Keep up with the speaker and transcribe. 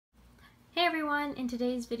Hey everyone, in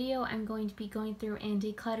today's video I'm going to be going through and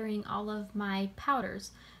decluttering all of my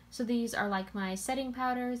powders. So these are like my setting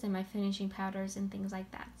powders and my finishing powders and things like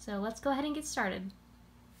that. So let's go ahead and get started.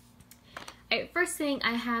 Alright, first thing,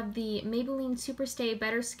 I have the Maybelline Superstay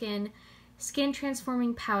Better Skin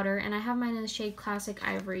Transforming Powder, and I have mine in the shade Classic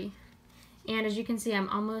Ivory. And as you can see, I'm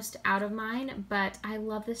almost out of mine, but I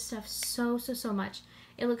love this stuff so much.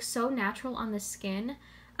 It looks so natural on the skin.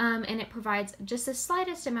 And it provides just the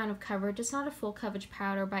slightest amount of coverage. It's not a full coverage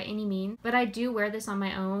powder by any means, but I do wear this on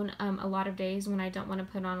my own a lot of days when I don't want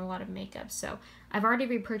to put on a lot of makeup. So I've already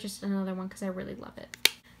repurchased another one because I really love it.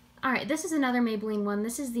 Alright, this is another Maybelline one.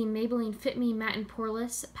 This is the Maybelline Fit Me Matte and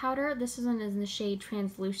Poreless powder. This one is in the shade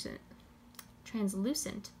Translucent.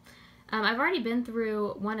 I've already been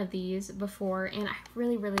through one of these before, and I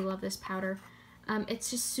really love this powder. It's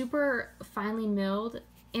just super finely milled,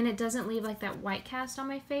 and it doesn't leave like that white cast on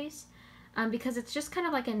my face because it's just kind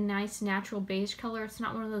of like a nice natural beige color. It's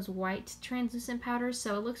not one of those white translucent powders,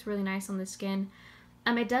 so it looks really nice on the skin.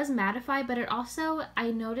 It does mattify, but it also,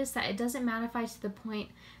 I noticed that it doesn't mattify to the point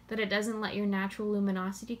that it doesn't let your natural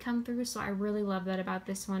luminosity come through, so I really love that about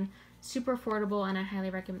this one. Super affordable, and I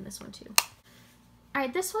highly recommend this one too.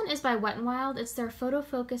 Alright, this one is by Wet n Wild. It's their Photo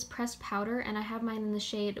Focus Pressed Powder, and I have mine in the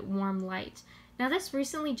shade Warm Light. Now this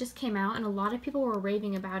recently just came out and a lot of people were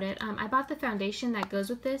raving about it. I bought the foundation that goes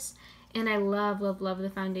with this, and I love the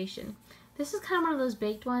foundation. This is kind of one of those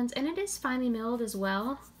baked ones, and it is finely milled as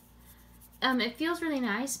well. It feels really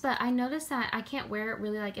nice, but I noticed that I can't wear it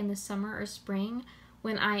really like in the summer or spring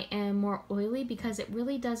when I am more oily because it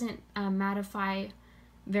really doesn't mattify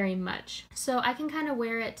very much. So I can kind of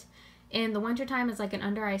wear it in the wintertime as like an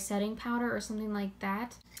under eye setting powder or something like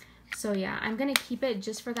that. So yeah, I'm going to keep it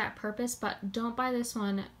just for that purpose, but don't buy this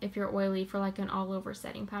one if you're oily for like an all-over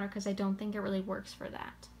setting powder because I don't think it really works for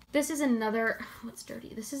that. This is another, what's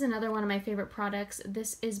dirty? This is another one of my favorite products.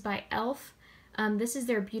 This is by e.l.f. This is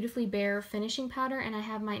their Beautifully Bare finishing powder, and I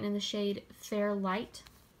have mine in the shade Fair Light.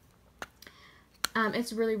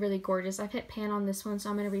 It's really gorgeous. I've hit pan on this one, so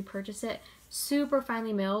I'm going to repurchase it. Super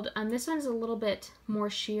finely milled. This one's a little bit more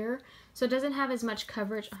sheer, so it doesn't have as much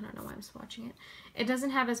coverage. I don't know why I'm swatching it. It doesn't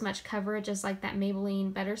have as much coverage as like that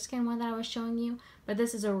Maybelline Better Skin one that I was showing you, but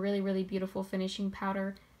this is a really beautiful finishing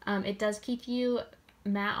powder. It does keep you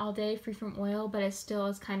matte all day, free from oil, but it still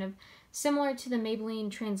is kind of similar to the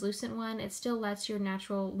Maybelline translucent one. It still lets your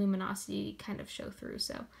natural luminosity kind of show through,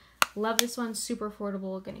 so love this one. Super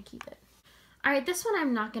affordable. Gonna keep it. Alright, this one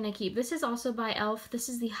I'm not going to keep. This is also by e.l.f. This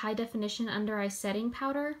is the High Definition Under Eye Setting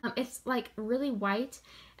Powder. It's like really white,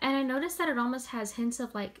 and I noticed that it almost has hints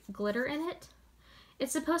of like glitter in it.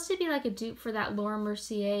 It's supposed to be like a dupe for that Laura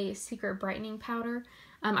Mercier Secret Brightening Powder.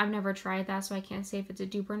 I've never tried that, so I can't say if it's a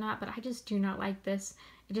dupe or not, but I just do not like this.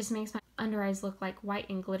 It just makes my under eyes look like white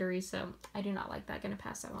and glittery, so I do not like that. Gonna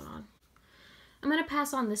pass that one on. I'm going to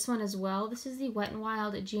pass on this one as well. This is the Wet n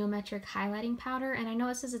Wild Geometric Highlighting Powder, and I know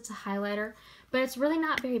it says it's a highlighter, but it's really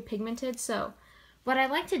not very pigmented. So what I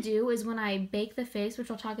like to do is when I bake the face, which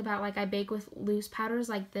I'll talk about, like I bake with loose powders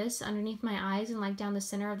like this underneath my eyes and like down the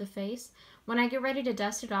center of the face. When I get ready to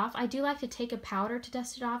dust it off, I do like to take a powder to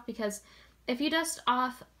dust it off, because if you dust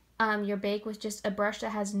off your bake with just a brush that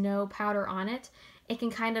has no powder on it, it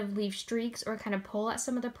can kind of leave streaks or kind of pull at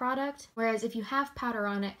some of the product. Whereas if you have powder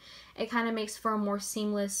on it, it kind of makes for a more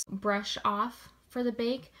seamless brush off for the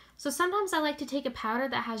bake. So sometimes I like to take a powder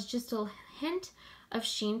that has just a hint of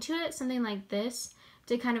sheen to it, something like this,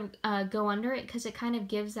 to kind of go under it, because it kind of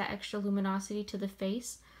gives that extra luminosity to the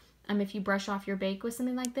face if you brush off your bake with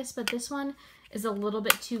something like this. But this one is a little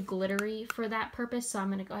bit too glittery for that purpose, so I'm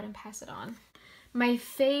going to go ahead and pass it on. My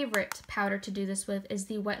favorite powder to do this with is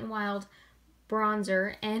the Wet n Wild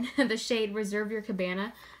bronzer and the shade Reserve Your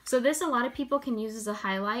Cabana. So this a lot of people can use as a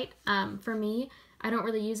highlight. For me, I don't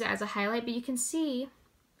really use it as a highlight, but you can see,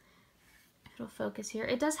 it'll focus here,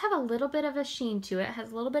 it does have a little bit of a sheen to it. It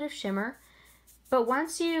has a little bit of shimmer, but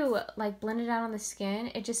once you like blend it out on the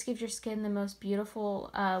skin, it just gives your skin the most beautiful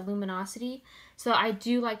luminosity. So I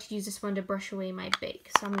do like to use this one to brush away my bake,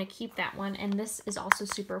 so I'm going to keep that one. And this is also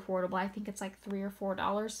super affordable. I think it's like $3 or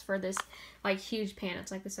 $4 for this like huge pan.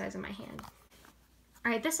 It's like the size of my hand.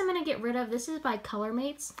 Alright, this I'm going to get rid of. This is by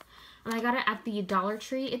Colormates, and I got it at the Dollar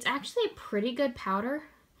Tree. It's actually a pretty good powder,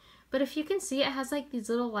 but if you can see, it has like these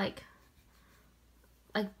little like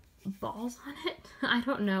balls on it. I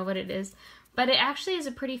don't know what it is, but it actually is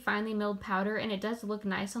a pretty finely milled powder, and it does look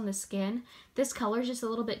nice on the skin. This color is just a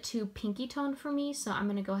little bit too pinky toned for me, so I'm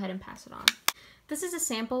going to go ahead and pass it on. This is a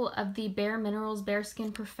sample of the Bare Minerals Bare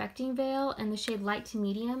Skin Perfecting Veil in the shade Light to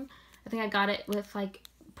Medium. I think I got it with like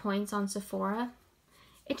points on Sephora.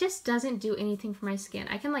 it just doesn't do anything for my skin.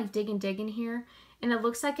 I can like dig and dig in here, and it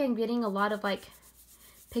looks like I'm getting a lot of like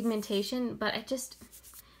pigmentation, but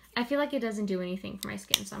I feel like it doesn't do anything for my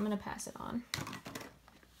skin, so I'm going to pass it on.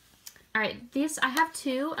 Alright, I have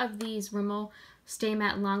 2 of these Rimmel Stay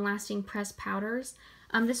Matte Long Lasting Pressed Powders.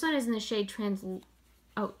 This one is in the shade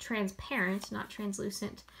Transparent, not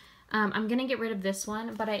Translucent. I'm going to get rid of this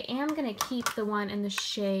one, but I am going to keep the one in the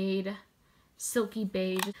shade Silky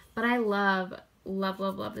Beige. But I love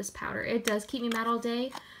this powder. It does keep me matte all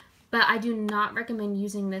day, but I do not recommend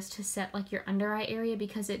using this to set like your under eye area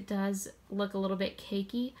because it does look a little bit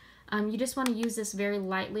cakey. You just want to use this very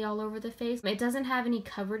lightly all over the face. It doesn't have any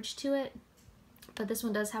coverage to it, but this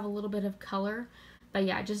one does have a little bit of color. But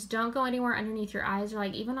yeah, just don't go anywhere underneath your eyes or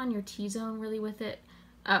like even on your T-zone really with it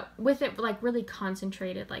like really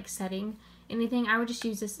concentrated, like setting anything. I would just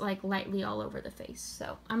use this like lightly all over the face.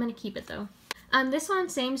 So I'm going to keep it though. This one,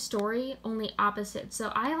 same story, only opposite.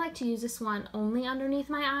 So I like to use this one only underneath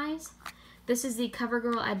my eyes. This is the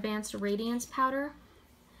CoverGirl Advanced Radiance Powder.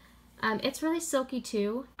 It's really silky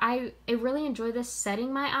too. I really enjoy this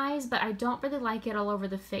setting my eyes, but I don't really like it all over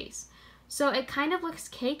the face. So it kind of looks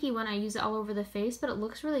cakey when I use it all over the face, but it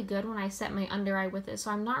looks really good when I set my under eye with it. So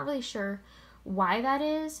I'm not really sure why that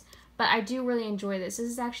is, but I do really enjoy this. This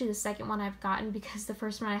is actually the second one I've gotten because the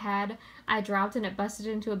first one I had, I dropped and it busted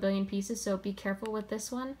into a billion pieces. So be careful with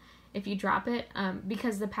this one if you drop it,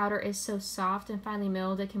 because the powder is so soft and finely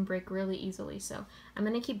milled, it can break really easily. So I'm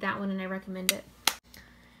going to keep that one and I recommend it.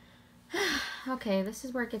 Okay, this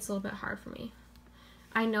is where it gets a little bit hard for me.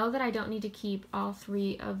 I know that I don't need to keep all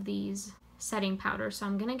 3 of these setting powders, so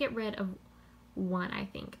I'm going to get rid of one, I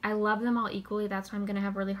think. I love them all equally, that's why I'm going to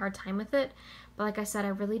have a really hard time with it. But like I said, I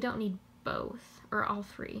really don't need both, or all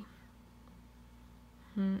 3.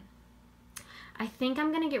 I think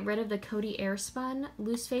I'm going to get rid of the Coty Airspun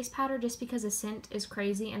Loose Face Powder just because the scent is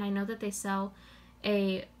crazy, and I know that they sell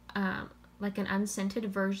a, like an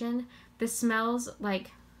unscented version. This smells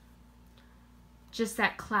like just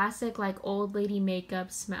that classic like old lady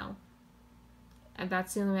makeup smell. And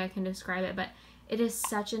that's the only way I can describe it, but it is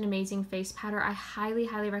such an amazing face powder. I highly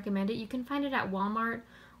recommend it. You can find it at Walmart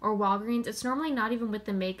or Walgreens. It's normally not even with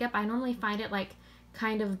the makeup. I normally find it like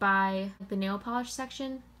kind of by the nail polish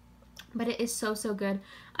section, but it is so good.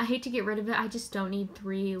 I hate to get rid of it. I just don't need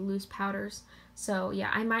 3 loose powders. So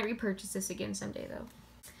yeah, I might repurchase this again someday though.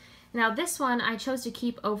 Now this one I chose to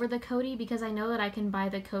keep over the Coty because I know that I can buy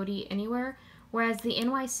the Coty anywhere. Whereas the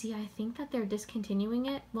NYC, I think that they're discontinuing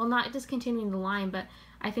it. Well, not discontinuing the line, but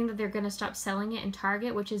I think that they're going to stop selling it in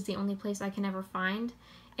Target, which is the only place I can ever find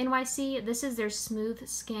NYC. This is their Smooth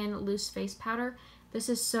Skin Loose Face Powder. This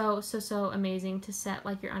is so amazing to set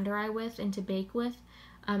like your under eye with and to bake with.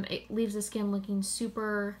 It leaves the skin looking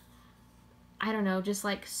super, I don't know, just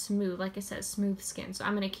like smooth. Like I said, smooth skin. So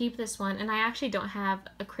I'm going to keep this one. And I actually don't have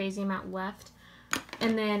a crazy amount left.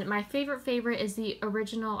 And then my favorite is the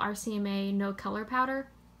original RCMA No Color Powder.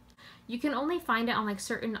 You can only find it on like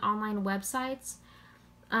certain online websites.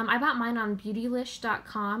 I bought mine on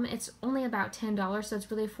beautylish.com. It's only about $10, so it's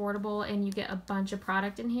really affordable and you get a bunch of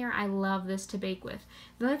product in here. I love this to bake with.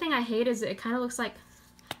 The only thing I hate is it kind of looks like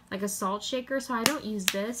a salt shaker, so I don't use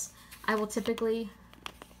this. I will typically,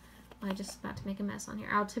 I just about to make a mess on here.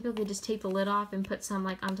 I'll typically just take the lid off and put some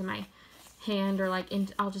like onto my hand or like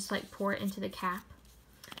I'll just like pour it into the cap.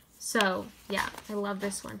 So yeah, I love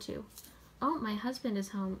this one too. Oh, my husband is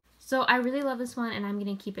home. So I really love this one and I'm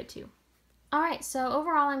going to keep it too. Alright, so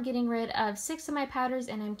overall I'm getting rid of 6 of my powders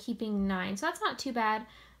and I'm keeping 9. So that's not too bad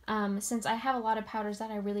since I have a lot of powders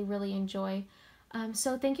that I really enjoy.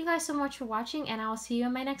 So thank you guys so much for watching and I'll see you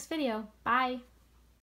in my next video. Bye!